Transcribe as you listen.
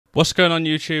What's going on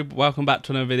YouTube? Welcome back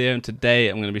to another video, and today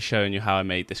I'm going to be showing you how I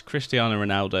made this Cristiano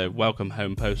Ronaldo welcome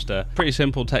home poster. Pretty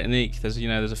simple technique. There's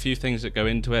a few things that go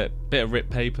into it, bit of rip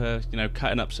paper,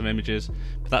 cutting up some images,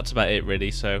 but that's about it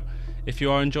really. So if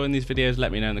you are enjoying these videos,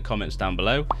 let me know in the comments down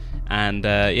below. And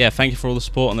yeah, thank you for all the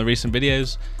support on the recent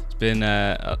videos. It's been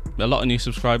a lot of new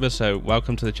subscribers, so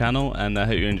welcome to the channel, and I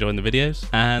hope you're enjoying the videos.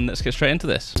 And let's get straight into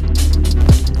this.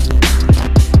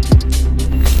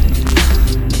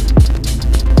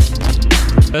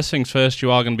 First things first,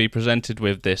 you are going to be presented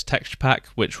with this texture pack,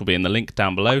 which will be in the link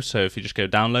down below. So if you just go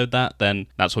download that, then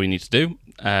that's all you need to do.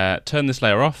 Turn this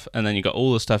layer off, and then you've got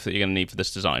all the stuff that you're going to need for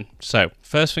this design. So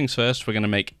first things first, we're going to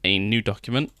make a new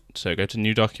document. So go to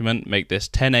new document, make this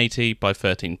 1080 by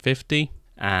 1350,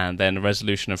 and then a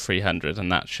resolution of 300,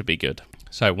 and that should be good.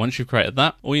 So once you've created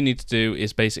that, all you need to do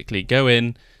is basically go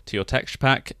in to your texture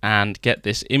pack and get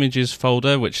this images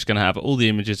folder, which is going to have all the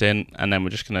images in, and then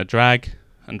we're just going to drag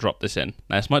and drop this in.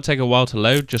 Now this might take a while to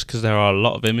load just because there are a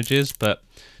lot of images, but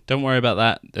don't worry about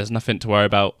that. There's nothing to worry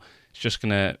about. It's just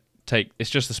gonna take,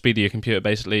 it's just the speed of your computer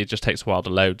basically. It just takes a while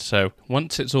to load. So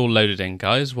once it's all loaded in,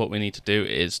 guys, what we need to do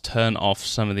is turn off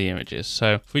some of the images.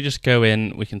 So if we just go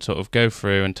in, we can sort of go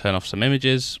through and turn off some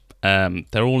images.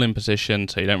 They're all in position,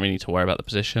 so you don't really need to worry about the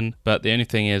position, but the only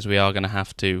thing is we are going to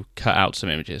have to cut out some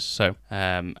images. So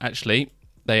actually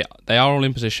They are all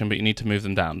in position, but you need to move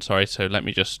them down. Sorry, so let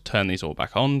me just turn these all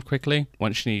back on quickly.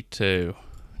 Once you need to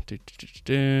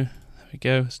there we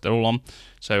go, so they're all on.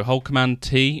 So hold Command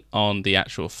T on the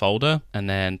actual folder, and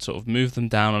then sort of move them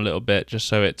down a little bit, just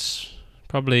so it's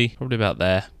probably about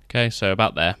there. Okay, so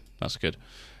about there, that's good.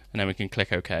 And then we can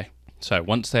click OK. So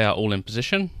once they are all in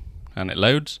position and it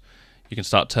loads, you can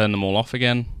start turning them all off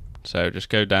again. So just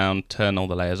go down, turn all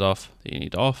the layers off that you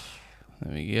need off.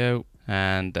 There we go.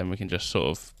 And then we can just sort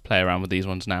of play around with these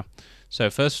ones now. So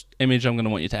first image I'm going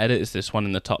to want you to edit is this one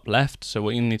in the top left. So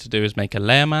what you need to do is make a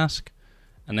layer mask,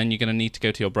 and then you're going to need to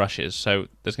go to your brushes. So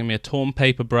there's going to be a torn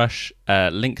paper brush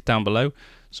link down below.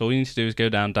 So all you need to do is go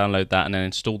down, download that, and then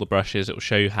install the brushes. It will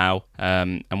show you how.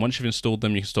 And once you've installed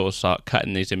them, you can sort of start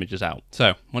cutting these images out.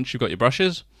 So once you've got your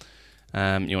brushes, you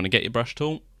want to get your brush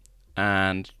tool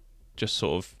and just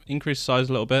sort of increase the size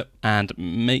a little bit and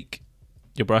make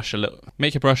your brush a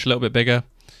little bit bigger,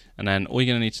 and then all you're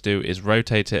going to need to do is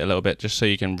rotate it a little bit just so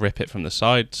you can rip it from the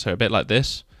side, so a bit like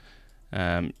this.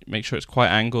 Make sure it's quite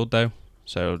angled though,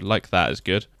 so like that is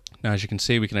good. Now as you can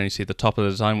see, we can only see the top of the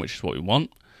design, which is what we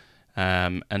want,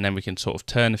 and then we can sort of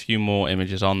turn a few more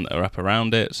images on that are up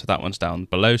around it. So that one's down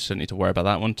below, so don't need to worry about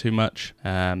that one too much.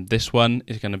 This one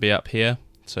is going to be up here,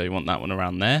 so you want that one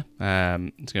around there.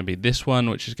 It's going to be this one,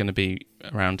 which is going to be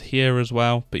around here as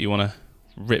well, but you want to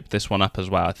rip this one up as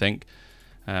well, I think.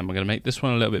 We're going to make this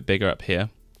one a little bit bigger up here,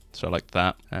 so like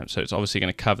that. So it's obviously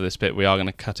going to cover this bit. We are going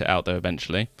to cut it out though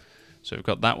eventually. So we've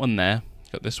got that one there,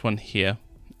 got this one here,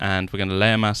 and we're going to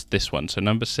layer mask this one. So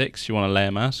number 6, you want to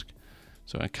layer mask.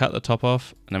 So we're going to cut the top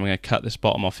off, and then we're going to cut this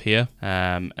bottom off here,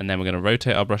 and then we're going to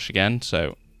rotate our brush again,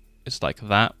 so it's like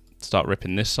that. Start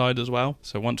ripping this side as well.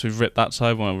 So once we've ripped that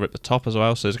side, we want to rip the top as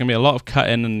well. So there's going to be a lot of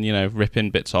cutting and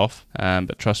ripping bits off,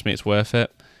 but trust me, it's worth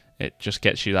it. It just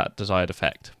gets you that desired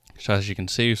effect. So as you can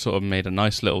see, we've sort of made a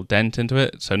nice little dent into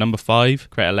it. So number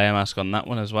 5, create a layer mask on that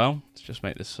one as well. Let's just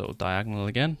make this sort of diagonal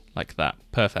again, like that.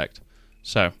 Perfect.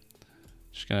 So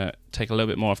just gonna take a little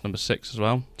bit more off number 6 as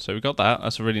well. So we've got that.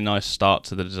 That's a really nice start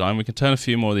to the design. We can turn a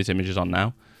few more of these images on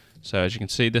now. So as you can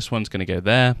see, this one's gonna go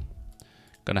there.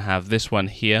 Gonna have this one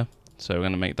here. So we're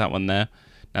gonna make that one there.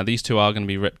 Now these two are gonna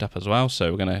be ripped up as well.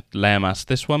 So we're gonna layer mask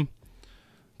this one.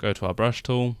 Go to our brush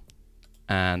tool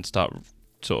and start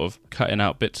sort of cutting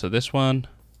out bits of this one.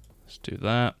 Let's do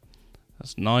that.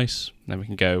 That's nice. Then we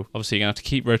can go, obviously you're going to have to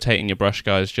keep rotating your brush,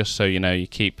 guys, just so you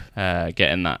keep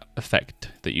getting that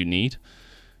effect that you need.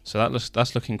 So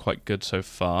that's looking quite good so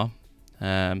far.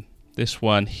 This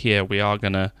one here, we are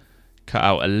going to cut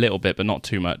out a little bit, but not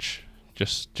too much.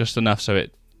 Just enough so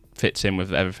it fits in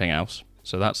with everything else.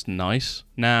 So that's nice.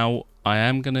 Now I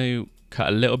am going to cut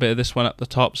a little bit of this one up the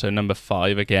top, so number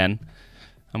 5 again.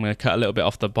 I'm going to cut a little bit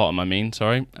off the bottom,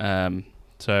 sorry.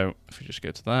 So if we just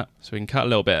go to that, so we can cut a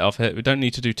little bit off it. We don't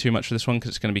need to do too much for this one because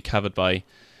it's going to be covered by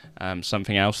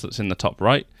something else that's in the top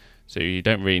right. So you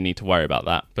don't really need to worry about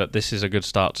that, but this is a good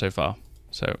start so far.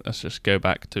 So let's just go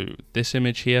back to this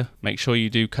image here. Make sure you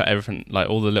do cut everything, like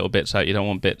all the little bits out. You don't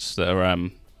want bits that are,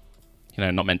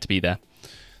 not meant to be there.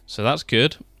 So that's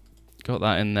good. Got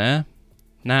that in there.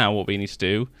 Now what we need to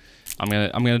do, I'm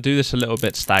gonna do this a little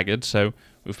bit staggered. So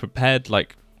we've prepared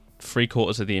like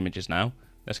 3/4 of the images now.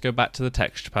 Let's go back to the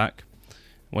texture pack.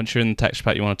 Once you're in the texture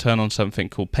pack, you want to turn on something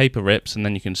called paper rips, and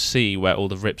then you can see where all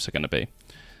the rips are going to be.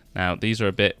 Now these are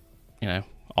a bit,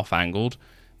 off angled,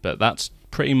 but that's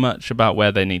pretty much about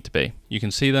where they need to be. You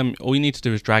can see them. All you need to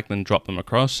do is drag them, drop them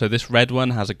across. So this red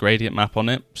one has a gradient map on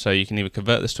it, so you can either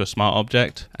convert this to a smart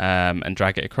object and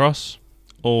drag it across,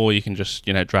 or you can just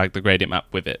drag the gradient map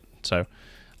with it. So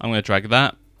I'm going to drag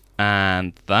that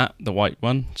and that, the white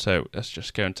one. So let's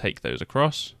just go and take those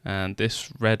across, and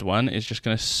this red one is just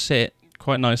going to sit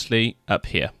quite nicely up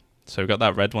here. So we've got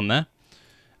that red one there,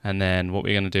 and then what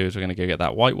we're going to do is we're going to go get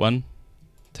that white one,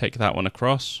 take that one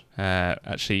across.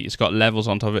 Actually, it's got levels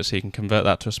on top of it, so you can convert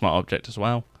that to a smart object as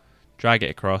well. Drag it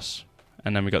across,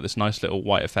 and then we've got this nice little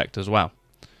white effect as well.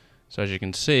 So as you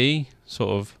can see,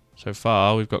 sort of so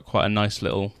far, we've got quite a nice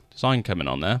little design coming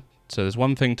on there. So there's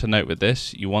one thing to note with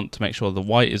this. You want to make sure the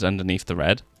white is underneath the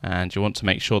red, and you want to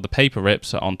make sure the paper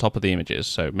rips are on top of the images.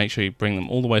 So make sure you bring them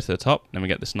all the way to the top, then we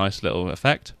get this nice little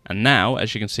effect. And now,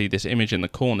 as you can see, this image in the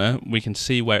corner, we can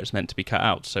see where it's meant to be cut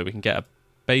out. So we can get a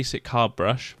basic hard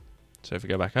brush. So if we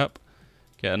go back up,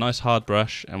 get a nice hard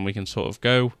brush, and we can sort of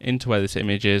go into where this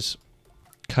image is,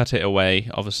 cut it away,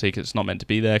 obviously because it's not meant to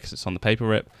be there because it's on the paper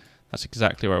rip. That's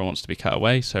exactly where it wants to be cut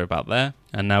away, so about there.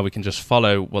 And now we can just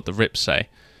follow what the rips say.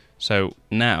 So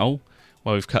now,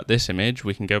 while we've cut this image,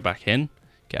 we can go back in,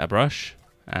 get a brush,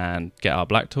 and get our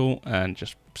black tool, and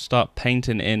just start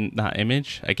painting in that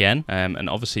image again. And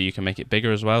obviously you can make it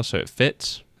bigger as well so it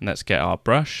fits. And let's get our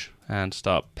brush and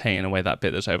start painting away that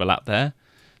bit that's overlapped there.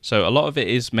 So a lot of it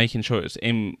is making sure it's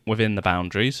within the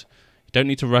boundaries. You don't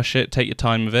need to rush it, take your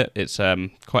time with it. It's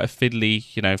quite a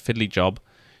fiddly job.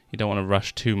 You don't want to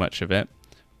rush too much of it.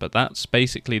 But that's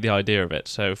basically the idea of it.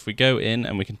 So if we go in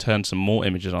and we can turn some more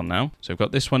images on now. So we've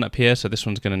got this one up here, so this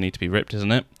one's going to need to be ripped,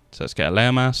 isn't it? So let's get a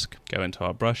layer mask, go into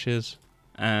our brushes,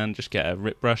 and just get a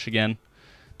rip brush again.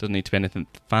 Doesn't need to be anything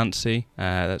fancy.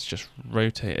 Let's just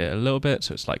rotate it a little bit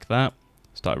so it's like that.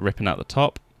 Start ripping out the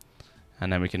top,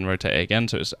 and then we can rotate it again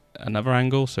so it's another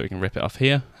angle, so we can rip it off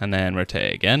here, and then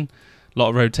rotate it again. A lot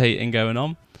of rotating going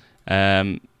on,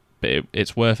 but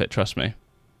it's worth it, trust me.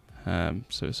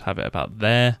 So let's have it about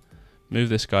there, move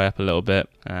this guy up a little bit,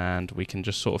 and we can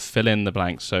just sort of fill in the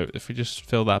blanks. So if we just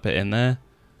fill that bit in there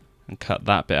and cut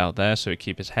that bit out there so we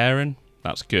keep his hair in,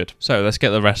 that's good. So let's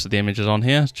get the rest of the images on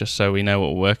here just so we know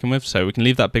what we're working with. So we can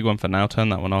leave that big one for now, turn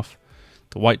that one off.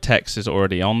 The white text is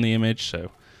already on the image, so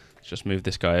let's just move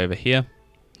this guy over here.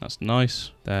 That's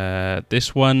nice.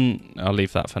 This one, I'll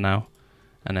leave that for now.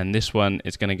 And then this one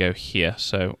is going to go here.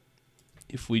 So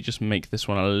if we just make this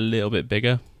one a little bit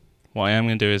bigger, what I am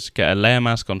going to do is get a layer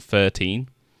mask on 13,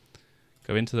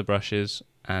 go into the brushes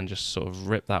and just sort of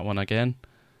rip that one again,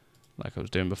 like I was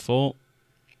doing before.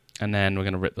 And then we're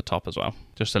going to rip the top as well,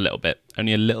 just a little bit.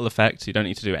 Only a little effect, you don't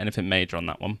need to do anything major on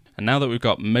that one. And now that we've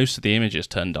got most of the images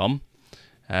turned on,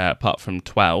 apart from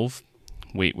 12,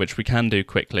 which we can do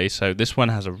quickly. So this one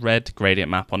has a red gradient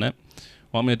map on it.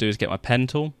 What I'm going to do is get my pen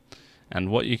tool, and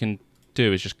what you can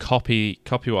do is just copy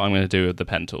what I'm going to do with the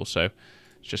pen tool. So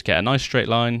just get a nice straight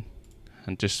line,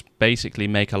 and just basically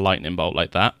make a lightning bolt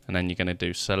like that. And then you're going to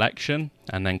do selection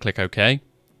and then click OK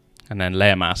and then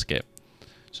layer mask it.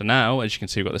 So now, as you can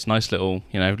see, we've got this nice little,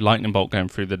 lightning bolt going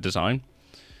through the design.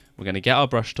 We're going to get our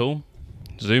brush tool,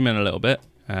 zoom in a little bit,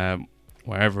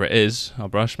 wherever it is, our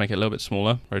brush, make it a little bit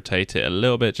smaller, rotate it a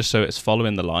little bit just so it's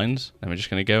following the lines. Then we're just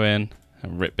going to go in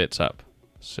and rip bits up.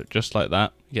 So just like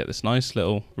that, you get this nice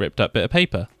little ripped up bit of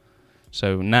paper.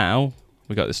 So now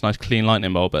we've got this nice clean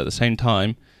lightning bolt, but at the same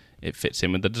time, it fits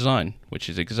in with the design, which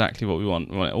is exactly what we want.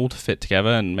 We want it all to fit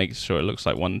together and make sure it looks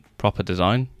like one proper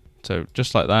design. So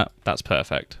just like that, that's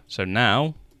perfect. So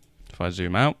now, if I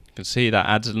zoom out, you can see that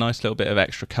adds a nice little bit of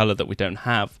extra color that we don't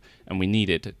have and we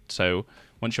needed. So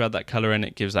once you add that color in,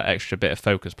 it gives that extra bit of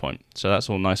focus point. So that's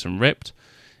all nice and ripped.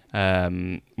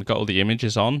 We've got all the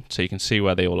images on, so you can see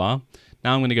where they all are.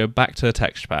 Now I'm going to go back to the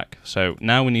texture pack. So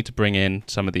now we need to bring in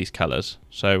some of these colors.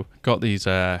 So got these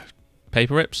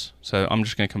paper rips, so I'm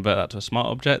just going to convert that to a smart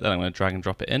object, then I'm going to drag and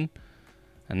drop it in.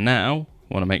 And now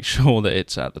I want to make sure that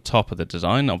it's at the top of the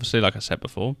design, obviously, like I said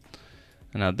before.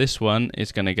 And now this one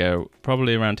is going to go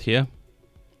probably around here,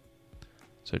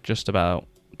 so just about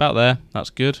there. That's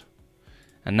good.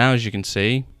 And now, as you can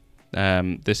see,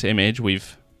 this image,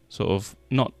 we've sort of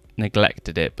not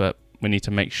neglected it, but we need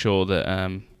to make sure that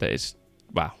that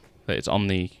it's on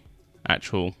the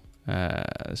actual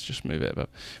let's just move it above.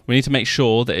 We need to make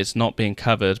sure that it's not being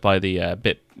covered by the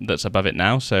bit that's above it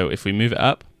now. So if we move it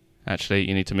up, actually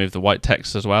you need to move the white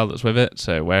text as well that's with it.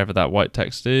 So wherever that white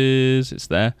text is, it's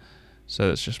there. So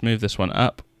let's just move this one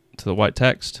up to the white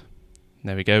text.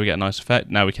 There we go, we get a nice effect.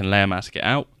 Now we can layer mask it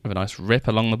out with a nice rip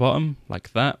along the bottom,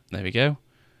 like that. There we go.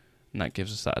 And that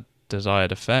gives us that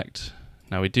desired effect.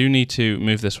 Now we do need to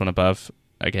move this one above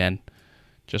again,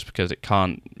 just because it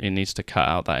needs to cut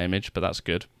out that image, but that's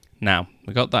good. Now,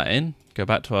 we got that in, go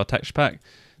back to our texture pack,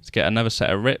 let's get another set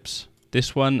of rips.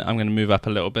 This one, I'm going to move up a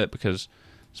little bit because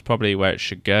it's probably where it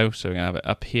should go, so we're going to have it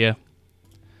up here.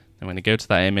 Then we're going to go to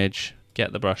that image,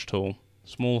 get the brush tool,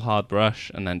 small hard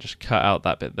brush, and then just cut out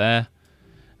that bit there.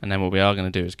 And then what we are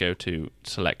going to do is go to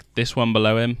select this one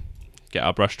below him, get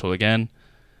our brush tool again,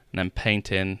 and then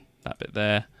paint in that bit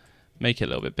there, make it a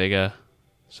little bit bigger,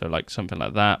 so like something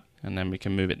like that, and then we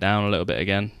can move it down a little bit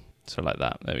again, so like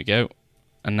that, there we go.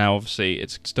 And now obviously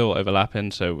it's still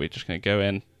overlapping, so we're just going to go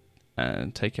in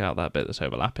and take out that bit that's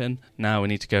overlapping. Now we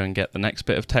need to go and get the next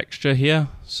bit of texture here,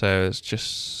 so let's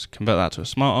just convert that to a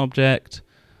smart object,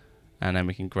 and then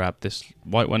we can grab this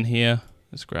white one here,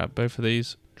 let's grab both of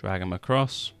these, drag them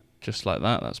across, just like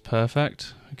that, that's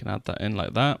perfect. We can add that in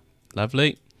like that,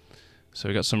 lovely. So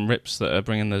we've got some rips that are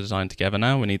bringing the design together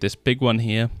now. We need this big one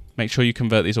here. Make sure you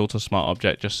convert these all to smart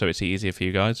object just so it's easier for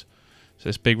you guys. So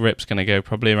this big rip's going to go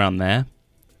probably around there.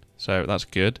 So that's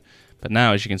good. But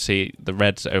now, as you can see, the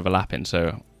red's overlapping.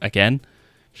 So again,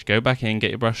 just go back in,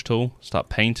 get your brush tool, start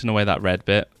painting away that red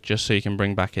bit, just so you can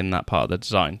bring back in that part of the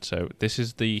design. So this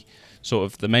is the sort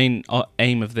of the main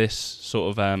aim of this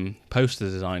sort of poster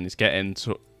design, is getting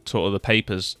sort of the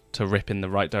papers to rip in the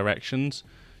right directions,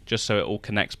 just so it all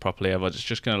connects properly. Otherwise, it's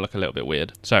just going to look a little bit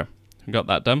weird. So we've got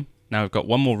that done. Now we've got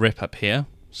one more rip up here.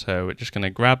 So we're just going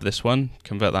to grab this one,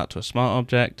 convert that to a smart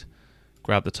object,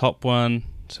 grab the top one.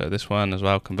 So this one as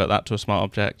well, convert that to a smart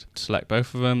object, select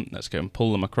both of them, let's go and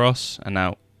pull them across, and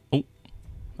now, oh,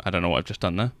 I don't know what I've just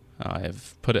done there. I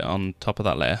have put it on top of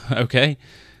that layer. Okay,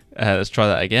 let's try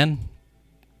that again.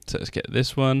 So let's get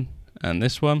this one and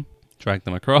this one, drag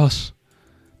them across,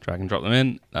 drag and drop them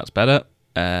in, that's better.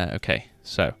 Okay,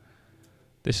 so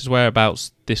this is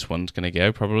whereabouts this one's going to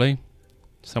go, probably,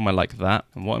 somewhere like that.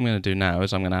 And what I'm going to do now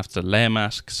is I'm going to have to layer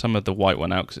mask some of the white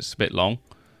one out because it's a bit long.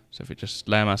 So if we just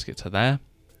layer mask it to there,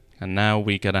 and now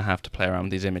we're going to have to play around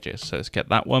with these images. So let's get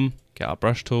that one, get our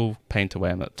brush tool, paint away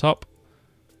on the top,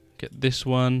 get this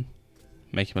one,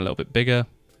 make him a little bit bigger,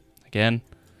 again,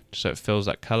 just so it fills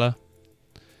that color.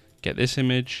 Get this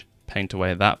image, paint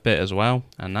away that bit as well,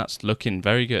 and that's looking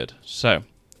very good. So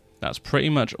that's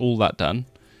pretty much all that done.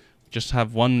 Just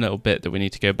have one little bit that we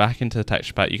need to go back into the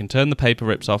texture pack. You can turn the paper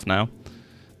rips off now.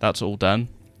 That's all done.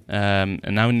 And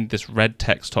now we need this red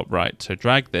text top right. So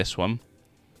drag this one,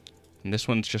 and this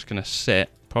one's just going to sit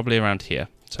probably around here.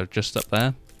 So just up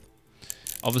there.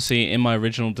 Obviously, in my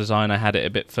original design, I had it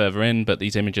a bit further in, but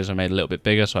these images are made a little bit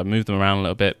bigger, so I moved them around a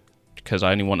little bit because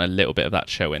I only want a little bit of that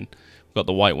showing. We've got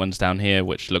the white ones down here,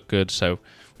 which look good, so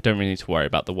we don't really need to worry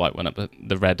about the white one up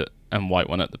the red and white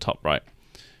one at the top right.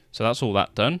 So that's all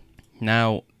that done.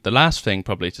 Now, the last thing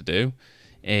probably to do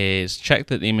is check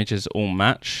that the images all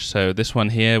match. So this one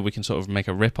here, we can sort of make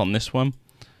a rip on this one.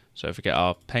 So if we get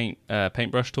our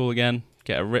paintbrush tool again,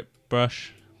 get a rip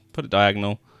brush, put it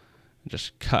diagonal, and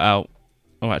just cut out.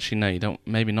 Oh, actually, no, you don't.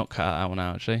 Maybe not cut that one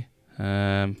out, actually.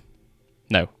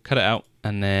 No, cut it out,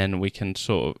 and then we can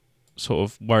sort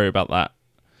of worry about that.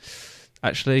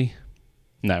 Actually,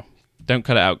 no, don't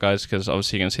cut it out, guys, because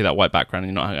obviously you're going to see that white background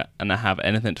and you're not going to have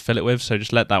anything to fill it with, so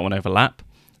just let that one overlap.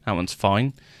 That one's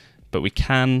fine. But we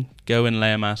can go and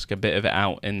layer mask a bit of it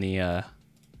out in the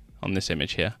on this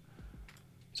image here.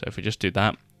 So if we just do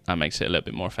that, that makes it a little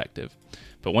bit more effective.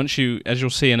 But once you, as you'll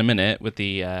see in a minute with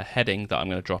the heading that I'm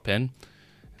going to drop in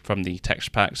from the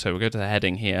texture pack, so we'll go to the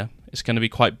heading here, it's going to be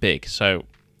quite big. So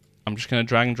I'm just going to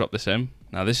drag and drop this in.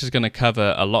 Now this is going to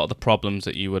cover a lot of the problems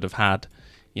that you would have had,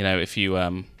 you know, if you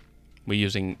were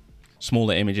using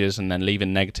smaller images and then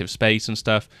leaving negative space and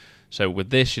stuff. So with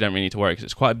this, you don't really need to worry because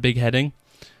it's quite a big heading.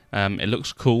 It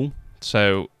looks cool.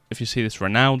 So if you see this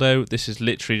Ronaldo, this is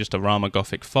literally just a Rama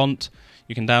Gothic font.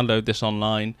 You can download this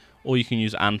online, or you can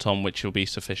use Anton, which will be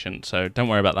sufficient. So don't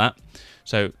worry about that.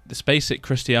 So this basic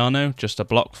Cristiano, just a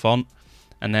block font,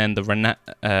 and then the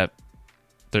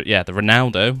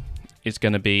Ronaldo is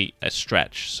going to be a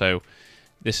stretch. So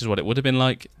this is what it would have been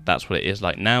like. That's what it is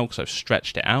like now because I've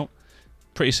stretched it out.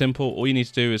 Pretty simple. All you need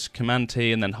to do is Command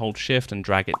T and then hold Shift and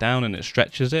drag it down, and it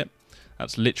stretches it.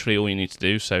 That's literally all you need to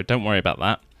do, so don't worry about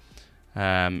that.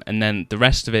 And then the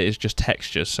rest of it is just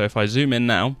textures. So if I zoom in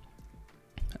now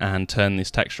and turn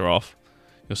this texture off,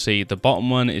 you'll see the bottom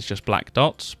one is just black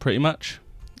dots pretty much,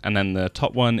 and then the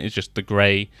top one is just the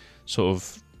grey sort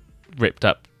of ripped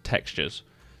up textures.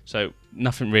 So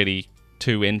nothing really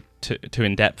too in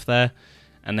depth there.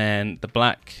 And then the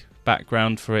black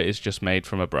background for it is just made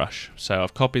from a brush. So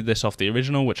I've copied this off the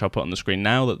original, which I'll put on the screen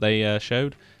now that they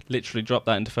showed. Literally dropped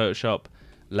that into Photoshop,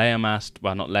 layer masked,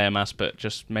 well not layer masked, but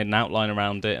just made an outline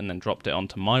around it and then dropped it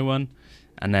onto my one.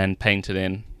 and then painted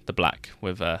in the black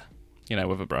with a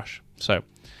brush. So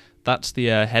that's the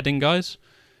heading, guys.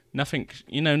 Nothing,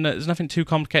 there's nothing too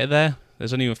complicated there.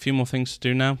 There's only a few more things to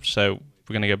do now. So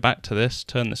we're going to go back to this,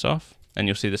 turn this off, and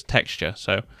you'll see this texture.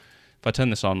 So if I turn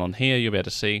this on here, you'll be able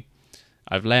to see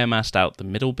I've layer masked out the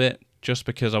middle bit just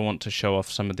because I want to show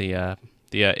off some of the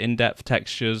in-depth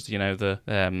textures,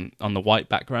 on the white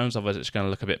backgrounds. Otherwise, it's going to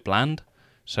look a bit bland.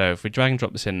 So if we drag and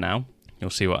drop this in now,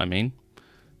 you'll see what I mean.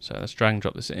 So let's drag and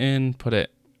drop this in, put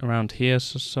it around here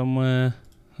somewhere.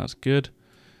 That's good.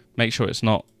 Make sure it's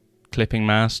not clipping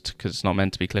masked because it's not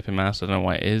meant to be clipping masked. I don't know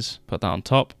why it is. Put that on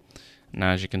top.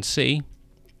 Now, as you can see,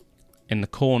 in the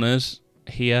corners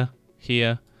here,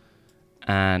 here,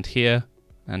 and here,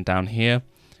 and down here,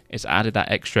 it's added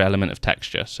that extra element of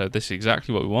texture. So this is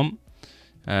exactly what we want.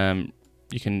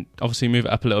 You can obviously move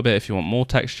it up a little bit if you want more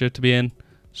texture to be in.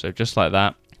 So just like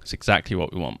that, it's exactly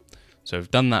what we want. So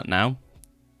we've done that now.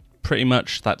 Pretty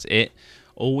much that's it.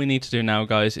 All we need to do now,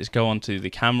 guys, is go on to the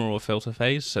camera or filter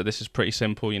phase. So this is pretty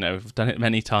simple. We've done it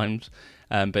many times,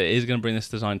 but it is going to bring this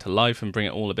design to life and bring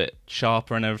it all a bit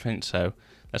sharper and everything. So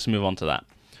let's move on to that.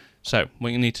 So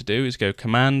what you need to do is go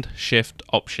Command Shift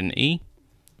Option E.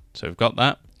 So we've got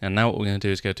that. And now what we're going to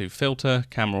do is go to Filter,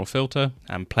 Camera or Filter,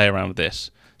 and play around with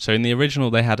this. So in the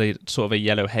original, they had a sort of a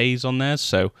yellow haze on there.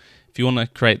 So if you want to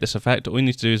create this effect, all you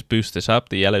need to do is boost this up.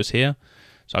 The yellow's here.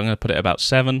 So I'm going to put it about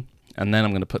 7. And then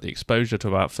I'm going to put the exposure to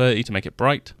about 30 to make it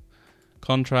bright.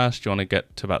 Contrast, you want to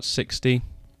get to about 60.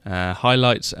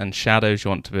 Highlights and shadows, you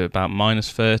want to be about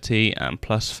 -30 and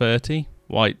 +30.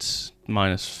 Whites,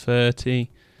 -30.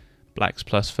 Blacks,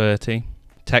 +30.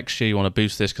 Texture, you want to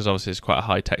boost this because obviously it's quite a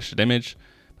high textured image.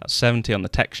 About 70 on the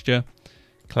texture.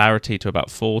 Clarity to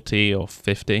about 40 or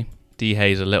 50.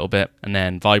 Dehaze a little bit. And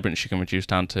then vibrance you can reduce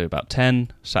down to about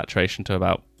 10. Saturation to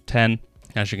about 10.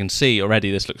 As you can see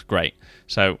already, this looks great.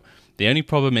 So the only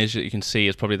problem is that you can see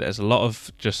is probably there's a lot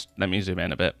of let me zoom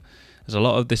in a bit. There's a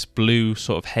lot of this blue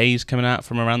sort of haze coming out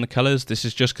from around the colors. This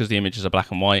is just because the images are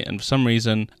black and white. And for some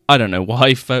reason, I don't know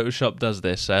why Photoshop does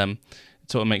this. It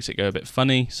sort of makes it go a bit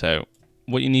funny. So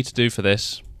what you need to do for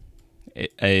this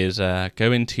is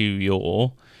go into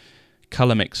your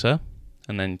color mixer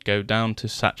and then go down to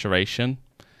saturation,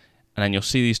 and then you'll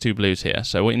see these two blues here.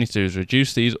 So what you need to do is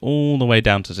reduce these all the way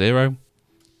down to 0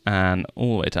 and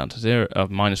all the way down to 0 of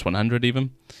 -100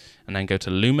 even, and then go to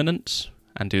luminance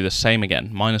and do the same again,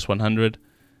 -100,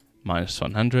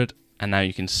 -100, and now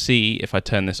you can see if I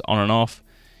turn this on and off,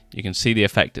 you can see the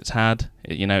effect it's had.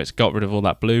 It's got rid of all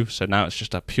that blue, so now it's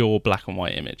just a pure black and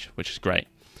white image, which is great.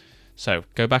 So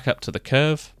go back up to the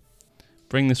curve,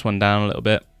 bring this one down a little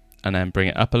bit, and then bring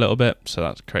it up a little bit, so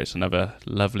that creates another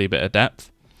lovely bit of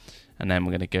depth. And then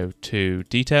we're going to go to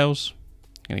details,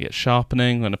 I'm going to get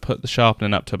sharpening, I'm going to put the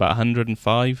sharpening up to about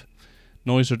 105,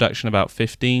 noise reduction about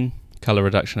 15, color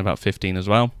reduction about 15 as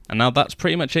well. And now that's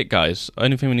pretty much it, guys.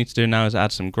 Only thing we need to do now is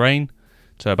add some grain,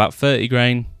 so about 30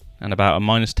 grain and about a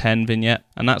 -10 vignette,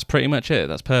 and that's pretty much it.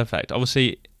 That's perfect.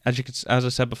 Obviously, as I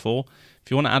said before, if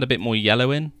you want to add a bit more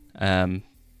yellow in,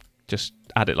 just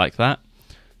add it like that.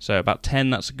 So about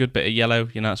 10, that's a good bit of yellow.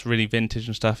 It's really vintage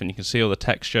and stuff, and you can see all the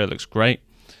texture. It looks great.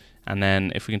 And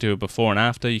then if we can do a before and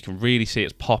after, you can really see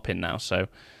it's popping now. So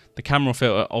the camera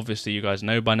filter, obviously you guys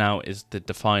know by now, is the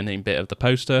defining bit of the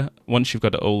poster. Once you've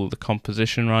got all the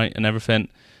composition right and everything,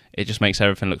 it just makes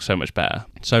everything look so much better.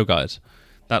 So guys,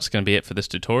 that's going to be it for this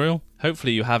tutorial.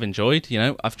 Hopefully you have enjoyed.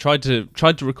 I've tried to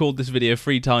record this video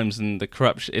 3 times, and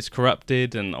it's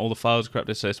corrupted and all the files are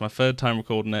corrupted, so it's my 3rd time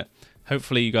recording it.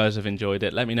 Hopefully you guys have enjoyed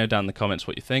it. Let me know down in the comments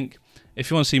what you think. If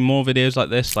you want to see more videos like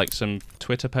this, like some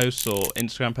Twitter posts or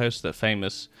Instagram posts that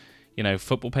famous,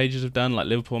 football pages have done, like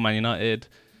Liverpool, Man United,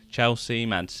 Chelsea,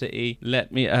 Man City,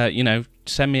 let me,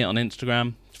 send me it on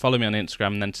Instagram. Follow me on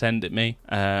Instagram and then send it me.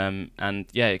 And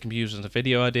yeah, it can be used as a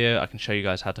video idea. I can show you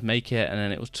guys how to make it, and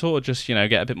then it will sort of just,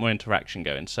 get a bit more interaction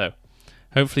going. So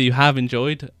hopefully you have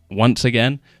enjoyed. Once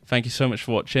again, thank you so much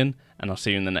for watching, and I'll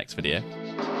see you in the next video.